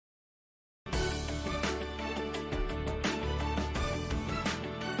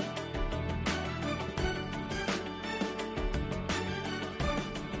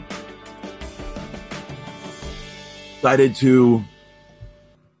Excited to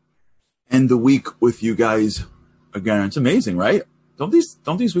end the week with you guys again. It's amazing, right? Don't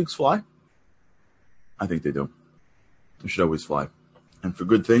these weeks fly? I think they do. They should always fly. And for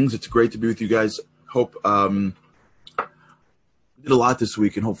good things, it's great to be with you guys. Hope we did a lot this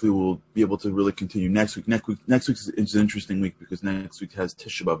week, and hopefully we'll be able to really continue next week. Next week is an interesting week because next week has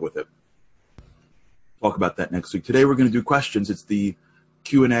Tisha B'Av with it. Talk about that next week. Today we're going to do questions. It's the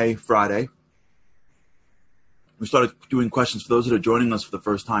Q&A Friday. We started doing questions for those that are joining us for the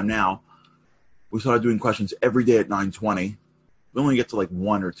first time now. We started doing questions every day at 9:20. We only get to like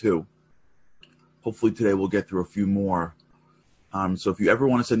one or two. Hopefully today we'll get through a few more. So if you ever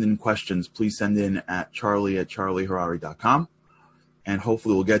want to send in questions, please send in at charlie@charlieharari.com. And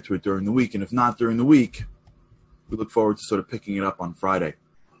hopefully we'll get to it during the week. And if not during the week, we look forward to sort of picking it up on Friday.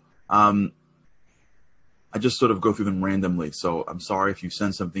 I just sort of go through them randomly. So I'm sorry if you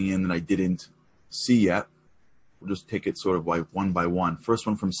sent something in that I didn't see yet. We'll just take it sort of like one by one. First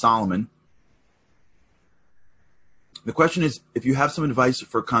one from Solomon. The question is, if you have some advice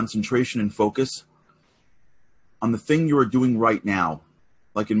for concentration and focus on the thing you are doing right now,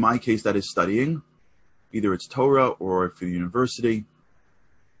 like in my case, that is studying, either it's Torah or for the university.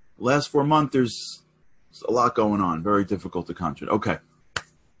 Last 4 months, there's a lot going on. Very difficult to concentrate. Okay.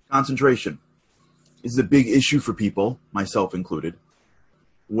 Concentration is a big issue for people, myself included,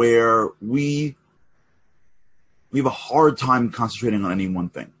 where we have a hard time concentrating on any one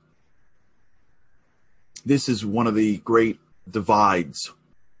thing. This is one of the great divides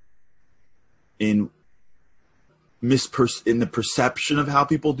in the perception of how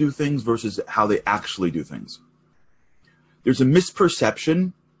people do things versus how they actually do things. There's a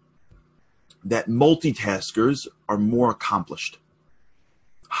misperception that multitaskers are more accomplished.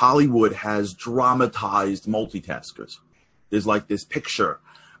 Hollywood has dramatized multitaskers. There's like this picture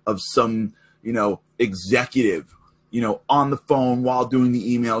of some, executive, on the phone while doing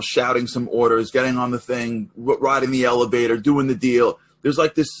the email, shouting some orders, getting on the thing, riding the elevator, doing the deal. There's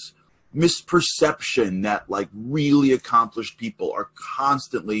like this misperception that like really accomplished people are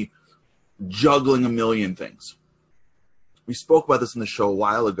constantly juggling a million things. We spoke about this in the show a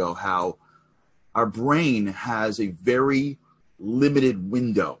while ago, how our brain has a very limited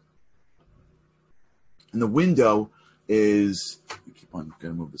window. And the window is, keep on, I'm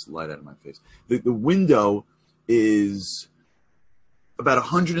going to move this light out of my face. The window is about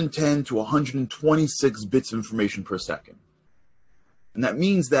 110 to 126 bits of information per second. And that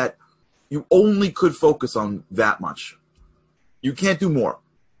means that you only could focus on that much. You can't do more.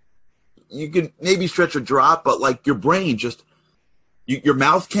 You can maybe stretch or drop, but like your brain just, your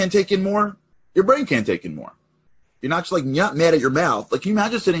mouth can't take in more. Your brain can't take in more. You're not just like not mad at your mouth. Like, can you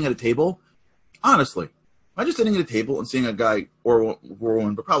imagine sitting at a table? Honestly, imagine sitting at a table and seeing a guy or a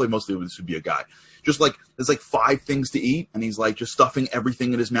woman, but probably mostly this would be a guy. Just like, there's like 5 things to eat, and he's like just stuffing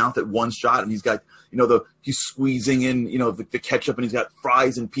everything in his mouth at one shot, and he's got, he's squeezing in, the ketchup, and he's got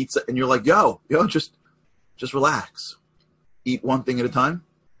fries and pizza, and you're like, just relax. Eat one thing at a time.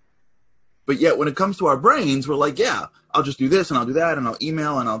 But yet, when it comes to our brains, we're like, yeah, I'll just do this, and I'll do that, and I'll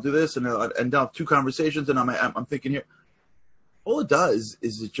email, and I'll do this, and I'll have 2 conversations, and I'm thinking here. All it does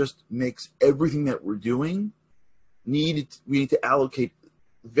is it just makes everything that we're doing, we need to allocate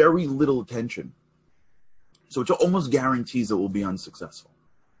very little attention. So it almost guarantees that we'll be unsuccessful.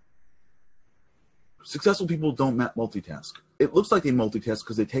 Successful people don't multitask. It looks like they multitask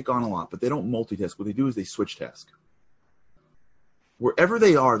because they take on a lot, but they don't multitask. What they do is they switch task. Wherever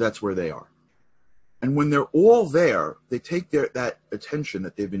they are, that's where they are. And when they're all there, they take that attention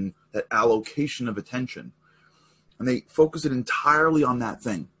that allocation of attention, and they focus it entirely on that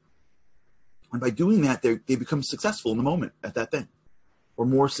thing. And by doing that, they become successful in the moment at that thing, or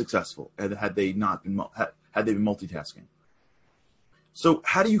more successful had they been multitasking. So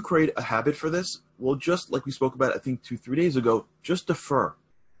how do you create a habit for this? Well, just like we spoke about, I think 2-3 days ago, just defer.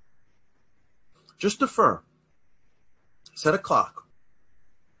 Just defer. Set a clock.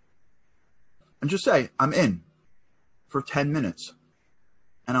 And just say, I'm in for 10 minutes.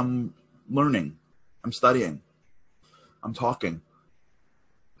 And I'm learning. I'm studying. I'm talking.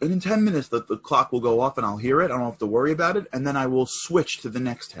 And in 10 minutes, the clock will go off and I'll hear it. I don't have to worry about it. And then I will switch to the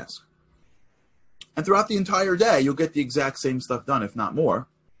next task. And throughout the entire day, you'll get the exact same stuff done, if not more.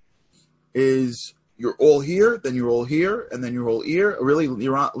 Is you're all here, then you're all here, and then you're all here. Really,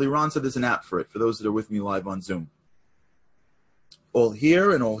 Liran said there's an app for it, for those that are with me live on Zoom. All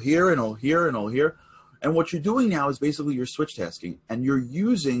here, and all here, and all here, and all here. And what you're doing now is basically you're switch tasking, and you're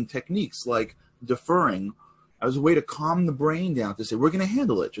using techniques like deferring as a way to calm the brain down, to say, we're going to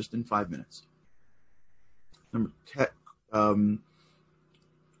handle it just in 5 minutes.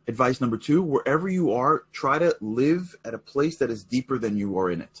 Advice number 2, wherever you are, try to live at a place that is deeper than you are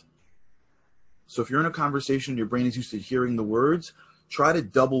in it. So if you're in a conversation, your brain is used to hearing the words, try to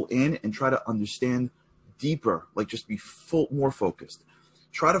double in and try to understand deeper, like just be more focused.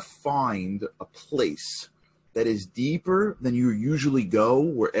 Try to find a place that is deeper than you usually go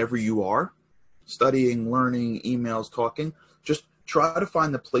wherever you are, studying, learning, emails, talking. Just try to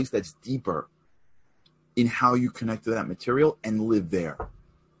find the place that's deeper in how you connect to that material and live there.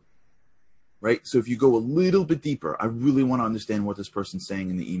 Right? So if you go a little bit deeper, I really want to understand what this person's saying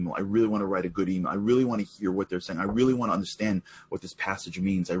in the email. I really want to write a good email. I really want to hear what they're saying. I really want to understand what this passage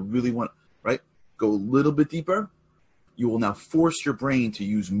means. I really want, right? Go a little bit deeper. You will now force your brain to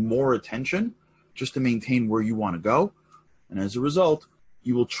use more attention just to maintain where you want to go. And as a result,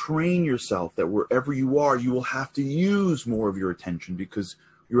 you will train yourself that wherever you are, you will have to use more of your attention because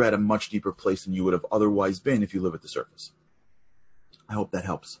you're at a much deeper place than you would have otherwise been if you live at the surface. I hope that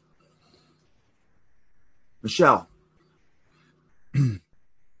helps. Michelle. Thank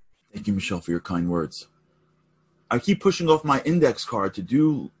you, Michelle, for your kind words. I keep pushing off my index card to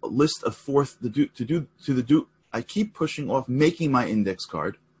do a list of I keep pushing off making my index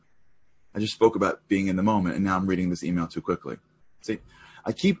card. I just spoke about being in the moment, and now I'm reading this email too quickly. See,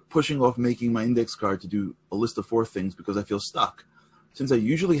 I keep pushing off making my index card to do a list of 4 things because I feel stuck. Since I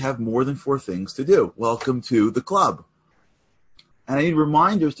usually have more than 4 things to do. Welcome to the club. And I need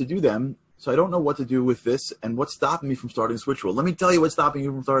reminders to do them. So I don't know what to do with this and what's stopping me from starting this ritual. Let me tell you what's stopping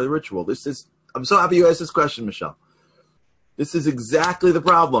you from starting the ritual. I'm so happy you asked this question, Michelle. This is exactly the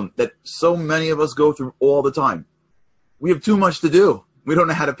problem that so many of us go through all the time. We have too much to do. We don't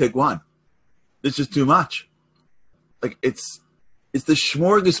know how to pick one. It's just too much. Like it's the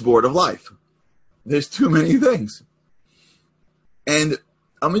smorgasbord of life. There's too many things. And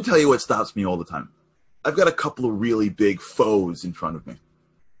let me tell you what stops me all the time. I've got a couple of really big foes in front of me.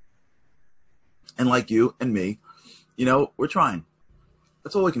 And like you and me, we're trying.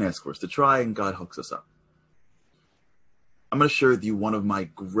 That's all we can ask for is to try, and God hooks us up. I'm going to share with you one of my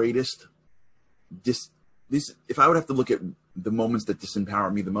greatest, if I would have to look at the moments that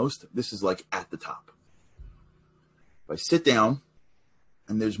disempower me the most, this is like at the top. If I sit down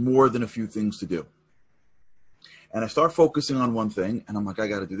and there's more than a few things to do, and I start focusing on one thing, and I'm like, I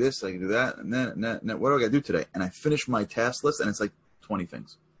got to do this, I can do that, and then what do I got to do today? And I finish my task list, and it's like 20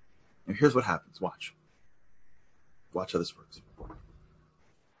 things. And here's what happens. Watch how this works. I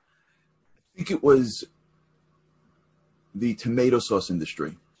think it was the tomato sauce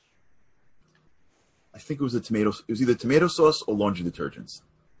industry. I think it was it was either tomato sauce or laundry detergents.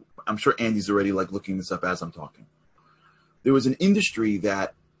 I'm sure Andy's already looking this up as I'm talking. There was an industry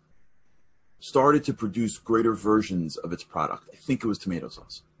that started to produce greater versions of its product. I think it was tomato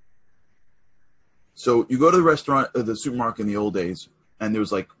sauce. So you go to the restaurant or the supermarket in the old days, and there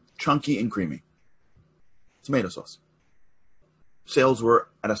was chunky and creamy tomato sauce. Sales were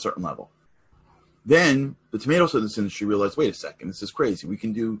at a certain level. Then the tomato sauce industry realized, wait a second, this is crazy.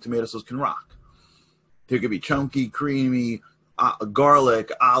 Tomato sauce can rock. There could be chunky, creamy,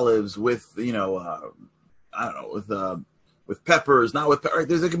 garlic, olives with, with peppers, not with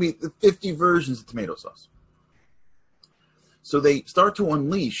peppers. There could be 50 versions of tomato sauce. So they start to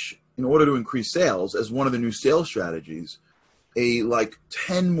unleash, in order to increase sales, as one of the new sales strategies,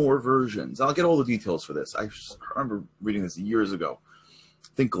 10 more versions. I'll get all the details for this. I remember reading this years ago. I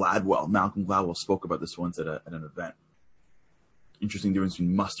think Malcolm Gladwell spoke about this once at an event. Interesting difference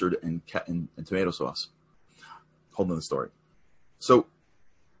between mustard and tomato sauce. Whole nother story. So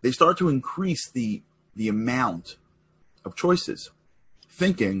they start to increase the amount of choices,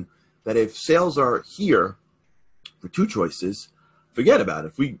 thinking that if sales are here for 2 choices, forget about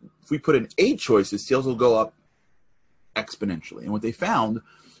it. If we put in 8 choices, sales will go up exponentially. And what they found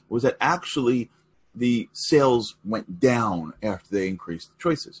was that actually the sales went down after they increased the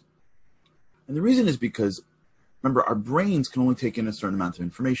choices. And the reason is because, remember, our brains can only take in a certain amount of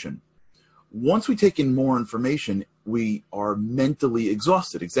information. Once we take in more information, we are mentally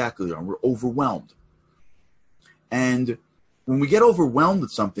exhausted. Exactly. We're overwhelmed. And when we get overwhelmed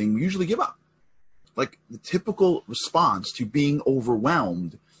with something, we usually give up. The typical response to being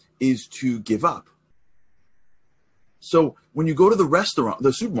overwhelmed is to give up. So when you go to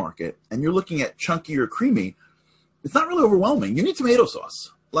the supermarket, and you're looking at chunky or creamy, it's not really overwhelming. You need tomato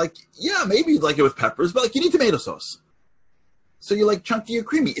sauce. Maybe you'd like it with peppers, but you need tomato sauce. So you like chunky or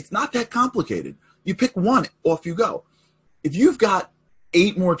creamy. It's not that complicated. You pick one, off you go. If you've got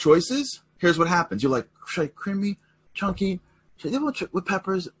 8 more choices, here's what happens. You're like, should I creamy, chunky? Should I do it with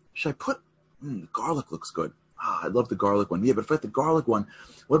peppers? Should I put, the garlic looks good. I love the garlic one. Yeah, but if I have the garlic one,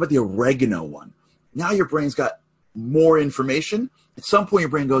 what about the oregano one? Now your brain's got more information. At some point, your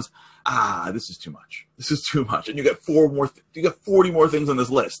brain goes, this is too much. This is too much. And you get 40 more things on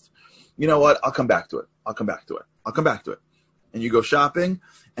this list. You know what? I'll come back to it. I'll come back to it. I'll come back to it. And you go shopping,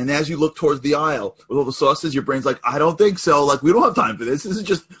 and as you look towards the aisle with all the sauces, your brain's like, I don't think so. Like, we don't have time for this. This is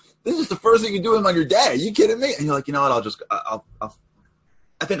just the first thing you're doing on your day. Are you kidding me? And you're like, you know what?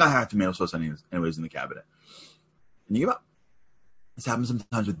 I think I have tomato sauce anyways in the cabinet. And you give up. This happens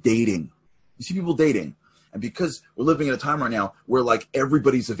sometimes with dating. You see people dating. And because we're living in a time right now where, like,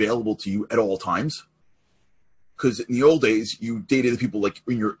 everybody's available to you at all times, because in the old days, you dated the people, like,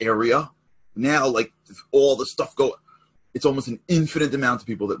 in your area. Now, like, all the stuff it's almost an infinite amount of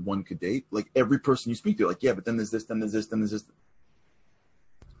people that one could date. Like, every person you speak to, like, yeah, but then there's this, then there's this, then there's this.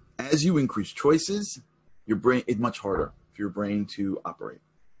 As you increase choices, it's much harder for your brain to operate.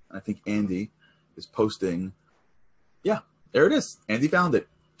 And I think Andy is posting, yeah, there it is. Andy found it.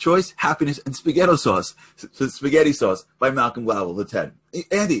 Choice, Happiness, and Spaghetti Sauce. Spaghetti Sauce by Malcolm Gladwell, the 10.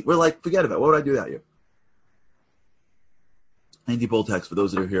 Andy, we're like, forget about it. What would I do without you? Andy Boltex, for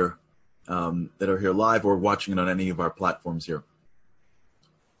those that are here live or watching it on any of our platforms here.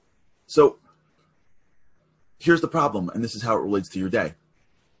 So here's the problem, and this is how it relates to your day.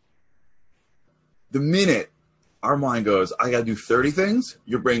 The minute our mind goes, I got to do 30 things,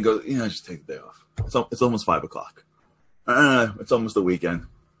 your brain goes, just take the day off. It's almost 5 o'clock. It's almost the weekend.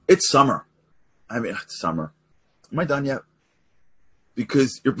 It's summer. It's summer. Am I done yet?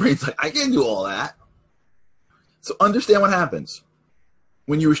 Because your brain's like, I can't do all that. So understand what happens.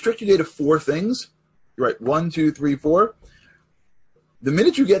 When you restrict your day to 4 things, you're right, 1, 2, 3, 4. The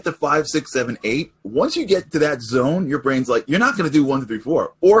minute you get to 5, 6, 7, 8, once you get to that zone, your brain's like, you're not going to do 1, 2, 3,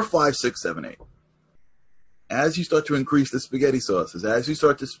 4, or 5, 6, 7, 8. As you start to increase the spaghetti sauces, as you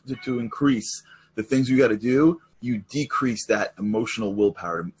start to increase the things you got to do, you decrease that emotional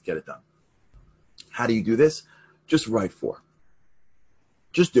willpower to get it done. How do you do this? Just write 4.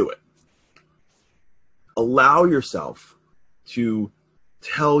 Just do it. Allow yourself to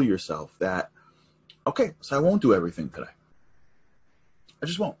tell yourself that, okay, so I won't do everything today. I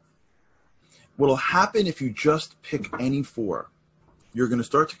just won't. What'll happen if you just pick any 4, you're going to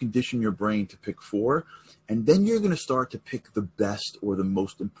start to condition your brain to pick 4, and then you're going to start to pick the best or the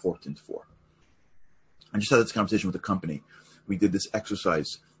most important 4. I just had this conversation with a company. We did this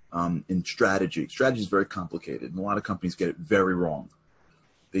exercise in strategy. Strategy is very complicated, and a lot of companies get it very wrong.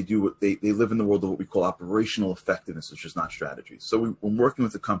 They live in the world of what we call operational effectiveness, which is not strategy. So we're working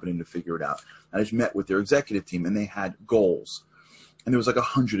with the company to figure it out. And I just met with their executive team, and they had goals. And there was like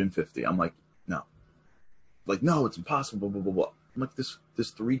 150. I'm like, no. Like, no, it's impossible, blah, blah, blah, blah. I'm like,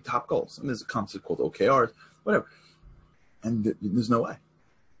 there's 3 top goals. And there's a concept called OKRs, whatever. And there's no way.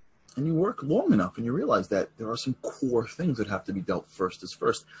 And you work long enough, and you realize that there are some core things that have to be dealt first as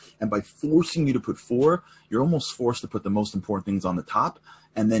first. And by forcing you to put 4, you're almost forced to put the most important things on the top,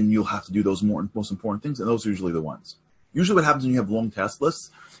 and then you'll have to do those most important things, and those are usually the ones. Usually what happens when you have long task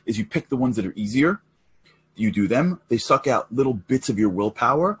lists is you pick the ones that are easier, you do them, they suck out little bits of your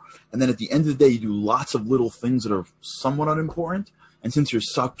willpower, and then at the end of the day, you do lots of little things that are somewhat unimportant, and since you're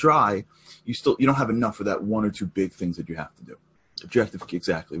sucked dry, you don't have enough for that 1 or 2 big things that you have to do. Objective,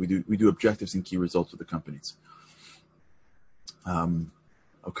 exactly. We do objectives and key results with the companies.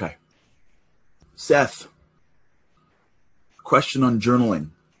 Okay. Seth, question on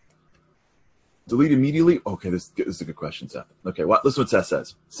journaling. Delete immediately? Okay, this is a good question, Seth. Okay, listen what Seth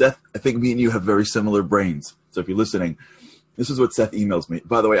says. Seth, I think me and you have very similar brains. So if you're listening, this is what Seth emails me.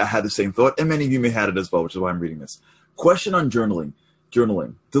 By the way, I had the same thought, and many of you may have had it as well, which is why I'm reading this. Question on journaling.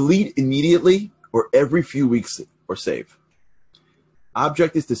 Delete immediately or every few weeks or save.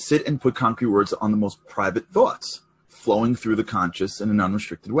 Object is to sit and put concrete words on the most private thoughts, flowing through the conscious in an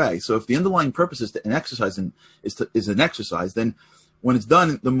unrestricted way. So if the underlying purpose is an exercise, then when it's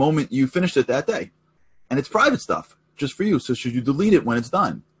done, the moment you finished it that day, and it's private stuff just for you. So should you delete it when it's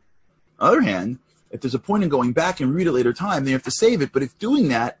done? On the other hand, if there's a point in going back and read it later time, then you have to save it. But if doing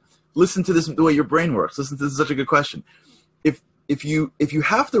that, listen to this, the way your brain works. Listen to this, is such a good question. If you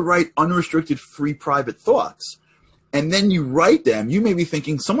have to write unrestricted, free, private thoughts, and then you write them, you may be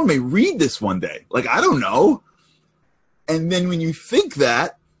thinking, someone may read this one day. Like, I don't know. And then when you think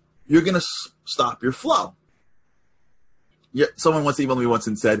that, you're going to stop your flow. Yeah, someone once emailed me once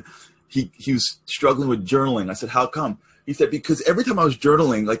and said he was struggling with journaling. I said, how come? He said, because every time I was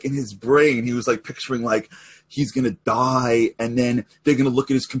journaling, like in his brain, he was like picturing like he's going to die, and then they're going to look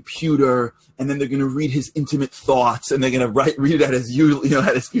at his computer, and then they're going to read his intimate thoughts, and they're going to read it at his,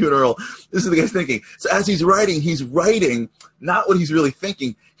 at his funeral. This is the guy's thinking. So as he's writing not what he's really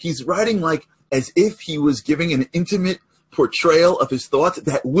thinking. He's writing like as if he was giving an intimate portrayal of his thoughts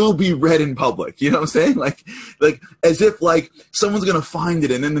that will be read in public. You know what I'm saying? Like as if like someone's going to find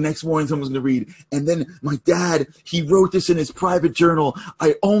it and then the next morning someone's going to read. And then my dad, he wrote this in his private journal.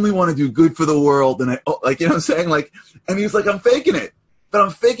 I only want to do good for the world. And like, you know what I'm saying? Like, and he was like, I'm faking it, but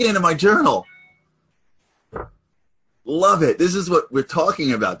I'm faking it in my journal. Love it. This is what we're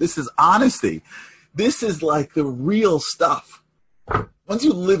talking about. This is honesty. This is like the real stuff. Once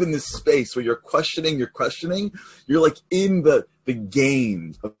you live in this space where you're questioning, you're like in the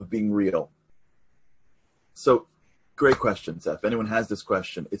game of being real. So great question, Seth. If anyone has this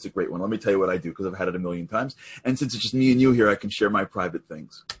question, it's a great one. Let me tell you what I do because I've had it a million times. And since it's just me and you here, I can share my private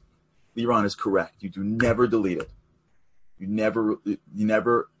things. Liran is correct. You do never delete it. You never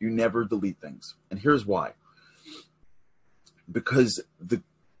delete things. And here's why. Because the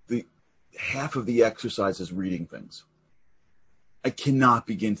half of the exercise is reading things. I cannot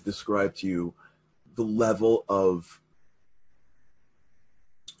begin to describe to you the level of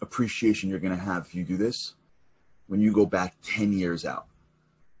appreciation you're going to have if you do this when you go back 10 years out.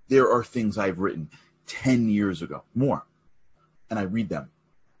 There are things I've written 10 years ago, more, and I read them.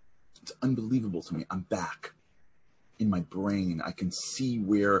 It's unbelievable to me. I'm back in my brain. I can see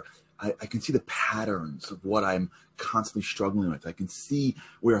where I can see the patterns of what I'm constantly struggling with. I can see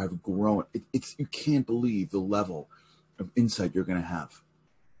where I've grown. It's you can't believe the level of insight you're going to have.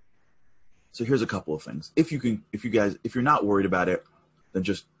 So here's a couple of things. If you're not worried about it, then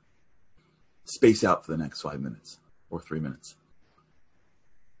just space out for the next 5 minutes or 3 minutes.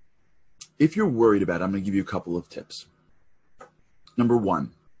 If you're worried about it, I'm going to give you a couple of tips. Number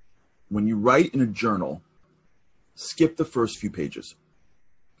one, when you write in a journal, skip the first few pages.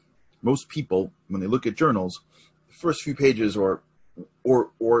 Most people, when they look at journals, the first few pages or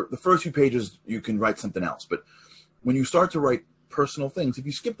the first few pages, you can write something else. But when you start to write personal things, if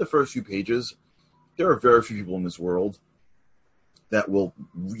you skip the first few pages, there are very few people in this world that will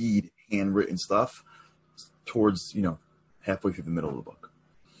read handwritten stuff towards, halfway through the middle of the book.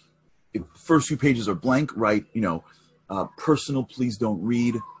 If the first few pages are blank, write, personal, please don't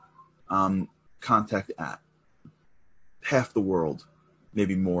read, contact at. Half the world,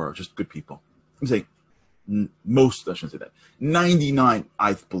 maybe more, are just good people. I'm saying most, I shouldn't say that. 99,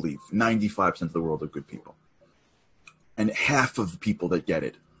 I believe, 95% of the world are good people. And half of the people that get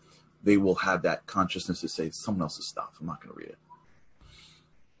it, they will have that consciousness to say, someone else's stuff, I'm not going to read it.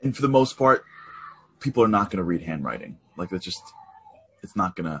 And for the most part, people are not going to read handwriting. Like it's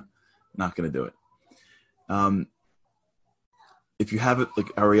not going to do it. If you have it, like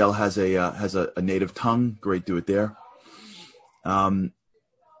Ariel has a native tongue, great, do it there. The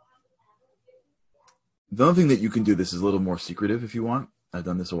other thing that you can do, this is a little more secretive if you want. I've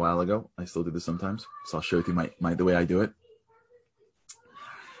done this a while ago. I still do this sometimes. So I'll share with you the way I do it.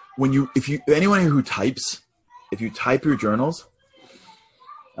 Anyone who types, if you type your journals,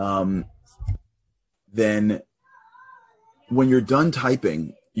 then when you're done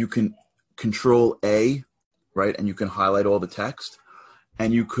typing, you can Control A, right? And you can highlight all the text,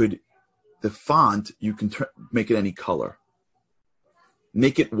 and the font, you can make it any color.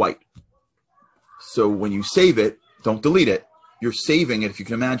 Make it white. So when you save it, don't delete it. You're saving it, if you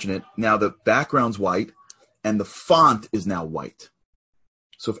can imagine it. Now the background's white and the font is now white.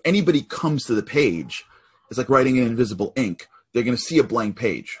 So if anybody comes to the page, it's like writing in invisible ink. They're going to see a blank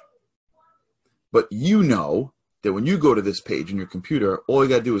page. But you know that when you go to this page in your computer, all you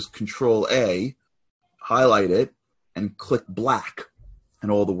got to do is Control A, highlight it, and click black, and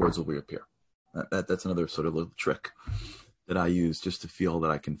all the words will reappear. That's another sort of little trick that I use just to feel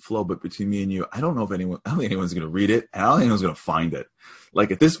that I can flow. But between me and you, I don't think anyone's going to read it, and I don't think anyone's going to find it.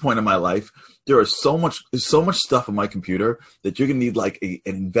 Like at this point in my life, there's so much stuff on my computer that you're going to need like an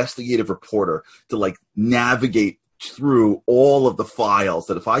investigative reporter to like navigate through all of the files.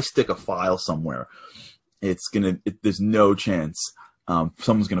 That if I stick a file somewhere, there's no chance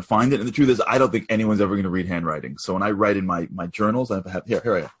someone's going to find it. And the truth is, I don't think anyone's ever going to read handwriting. So when I write in my journals,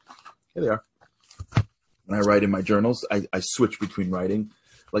 here I am. Here they are. When I write in my journals, I switch between writing.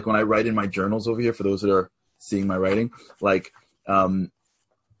 Like when I write in my journals over here, for those that are seeing my writing, like I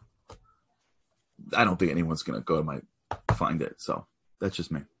don't think anyone's going to go to find it. So that's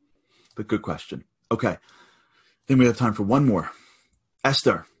just me. But good question. Okay. Then we have time for one more.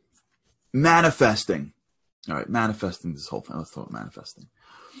 Esther, manifesting. All right, manifesting this whole thing. Let's talk about manifesting.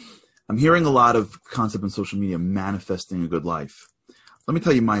 I'm hearing a lot of concept on social media, manifesting a good life. Let me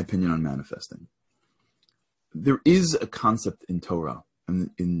tell you my opinion on manifesting. There is a concept in Torah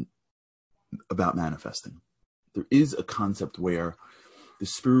about manifesting. There is a concept where the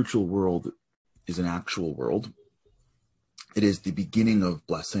spiritual world is an actual world. It is the beginning of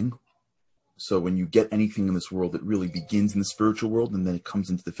blessing. So when you get anything in this world, it really begins in the spiritual world and then it comes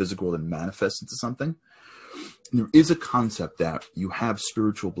into the physical world and manifests into something. And there is a concept that you have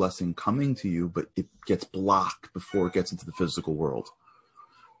spiritual blessing coming to you, but it gets blocked before it gets into the physical world.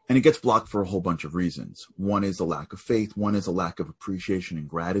 And it gets blocked for a whole bunch of reasons. One is a lack of faith. One is a lack of appreciation and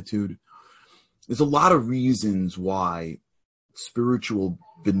gratitude. There's a lot of reasons why spiritual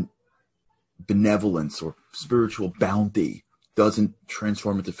benevolence or spiritual bounty doesn't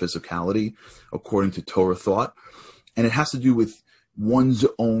transform into physicality according to Torah thought. And it has to do with one's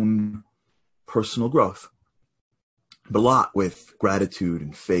own personal growth, but a lot with gratitude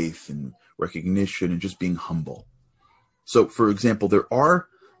and faith and recognition and just being humble. So, for example,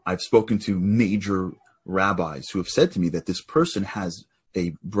 I've spoken to major rabbis who have said to me that this person has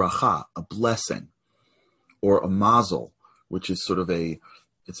a bracha, a blessing, or a mazel, which is sort of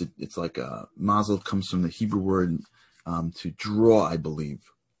it's like a mazel comes from the Hebrew word to draw, I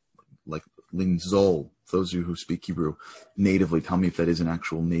believe, like linzol. Those of you who speak Hebrew natively, tell me if that is an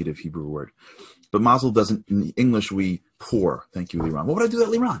actual native Hebrew word. But mazel doesn't, in English, we pour. Thank you, Liran. What would I do that,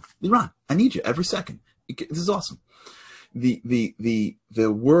 Liran? Liran, I need you every second. This is awesome. The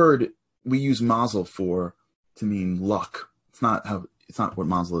word we use mazel for to mean luck. It's not what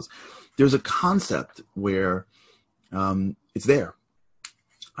mazel is. There's a concept where it's there.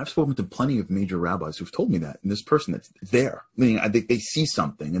 I've spoken to plenty of major rabbis who've told me that, and this person that's there, meaning they see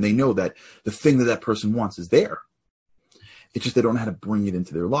something and they know that the thing that person wants is there. It's just they don't know how to bring it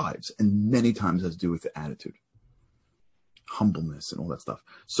into their lives, and many times it has to do with the attitude, humbleness, and all that stuff.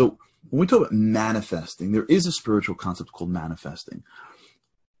 So when we talk about manifesting, there is a spiritual concept called manifesting.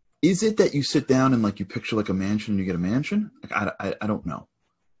 Is it that you sit down and you picture a mansion and you get a mansion? I don't know.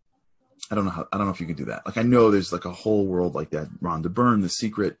 I don't know if you can do that. I know there's a whole world like that. Rhonda Byrne, The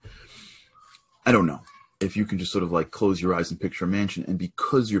Secret. I don't know if you can just sort of close your eyes and picture a mansion, and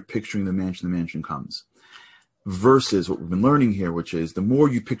because you're picturing the mansion comes. Versus what we've been learning here, which is the more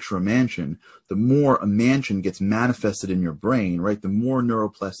you picture a mansion, the more a mansion gets manifested in your brain, right? The more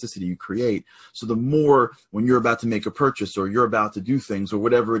neuroplasticity you create. So the more when you're about to make a purchase or you're about to do things or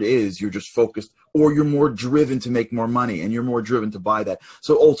whatever it is, you're just focused, or you're more driven to make more money and you're more driven to buy that.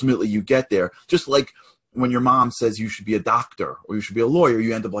 So ultimately you get there. Just like when your mom says you should be a doctor or you should be a lawyer,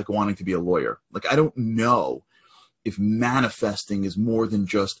 you end up wanting to be a lawyer. I don't know if manifesting is more than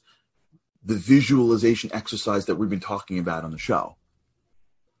just the visualization exercise that we've been talking about on the show.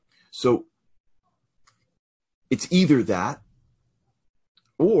 So it's either that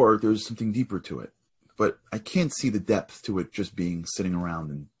or there's something deeper to it. But I can't see the depth to it just being sitting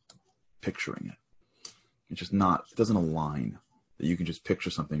around and picturing it. It's just not, it doesn't align that you can just picture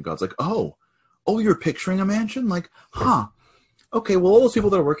something. God's like, oh, you're picturing a mansion? Okay, well, all those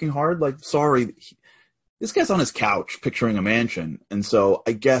people that are working hard, sorry, this guy's on his couch picturing a mansion, and so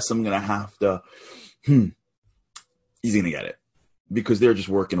I guess I'm going to have to, he's going to get it, because they're just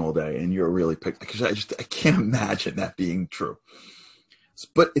working all day, and you're really I can't imagine that being true.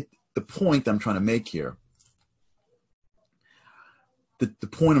 But the point I'm trying to make here, the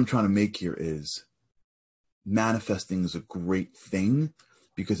point I'm trying to make here is manifesting is a great thing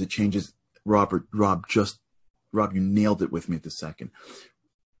because it changes, Rob, you nailed it with me at the second.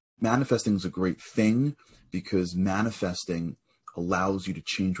 Manifesting is a great thing because manifesting allows you to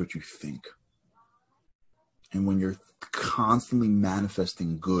change what you think. And when you're constantly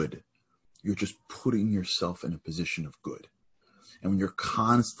manifesting good, you're just putting yourself in a position of good. And when you're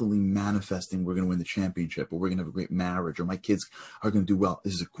constantly manifesting, we're going to win the championship, or we're going to have a great marriage, or my kids are going to do well.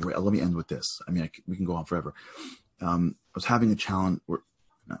 This is a great, let me end with this. We can go on forever. I was having a challenge,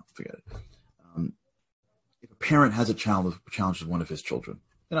 forget it. If a parent has a challenge with one of his children,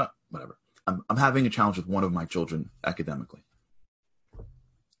 whatever. I'm having a challenge with one of my children academically.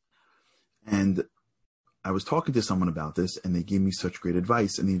 And I was talking to someone about this, and they gave me such great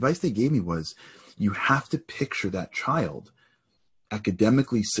advice. And the advice they gave me was, you have to picture that child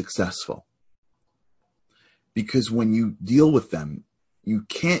academically successful. Because when you deal with them, you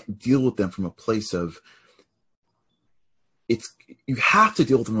can't deal with them from a place of, you have to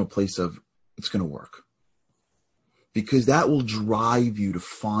deal with them from a place of, it's going to work. Because that will drive you to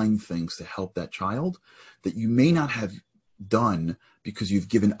find things to help that child that you may not have done because you've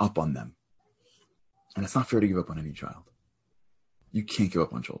given up on them. And it's not fair to give up on any child. You can't give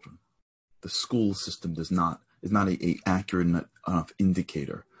up on children. The school system is not a accurate enough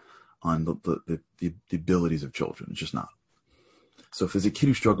indicator on the abilities of children. It's just not. So if there's a kid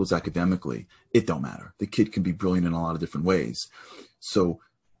who struggles academically, it don't matter. The kid can be brilliant in a lot of different ways. So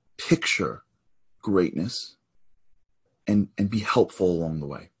picture greatness and be helpful along the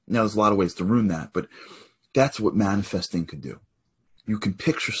way. Now, there's a lot of ways to ruin that, but that's what manifesting can do. You can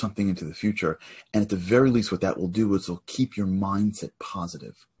picture something into the future. And at the very least, what that will do is it'll keep your mindset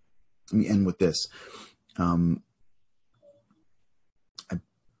positive. Let me end with this. I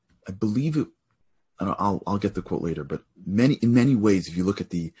believe it. I'll get the quote later, but in many ways, if you look at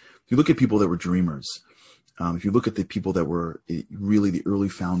people that were dreamers, if you look at the people that were really the early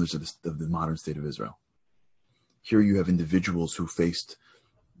founders of the modern state of Israel, here you have individuals who faced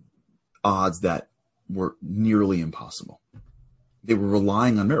odds that were nearly impossible. They were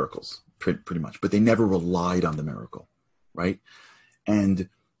relying on miracles, pretty much, but they never relied on the miracle, right? And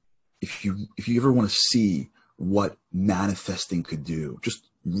if you ever want to see what manifesting could do, just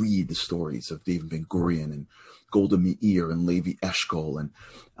read the stories of David Ben Gurion and Golda Meir and Levi Eshkol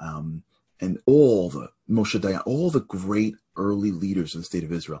and all the Moshe Dayan, all the great early leaders of the state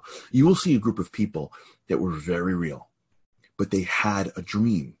of Israel. You will see a group of people that were very real, but they had a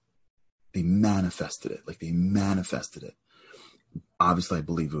dream. They manifested it. Obviously, I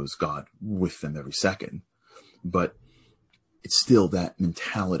believe it was God with them every second, but it's still that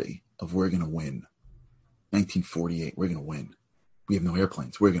mentality of we're going to win. 1948, we're going to win. We have no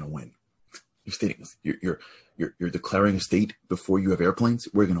airplanes. We're going to win. You're stating this. You're declaring a state before you have airplanes.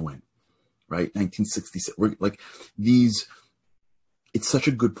 We're going to win, right? 1966. We're like these. It's such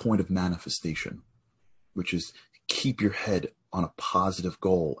a good point of manifestation, which is keep your head on a positive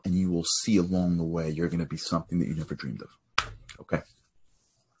goal, and you will see along the way you're going to be something that you never dreamed of. Okay.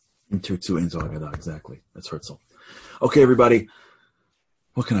 Exactly. That's Herzl. Okay, everybody.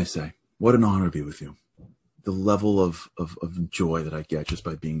 What can I say? What an honor to be with you. The level of joy that I get just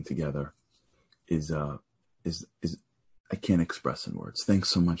by being together is I can't express in words. Thanks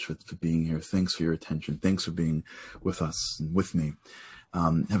so much for being here. Thanks for your attention. Thanks for being with us and with me.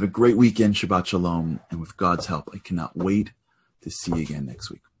 Have a great weekend. Shabbat Shalom. And with God's help, I cannot wait to see you again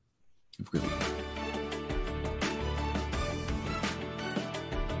next week. Have a good weekend.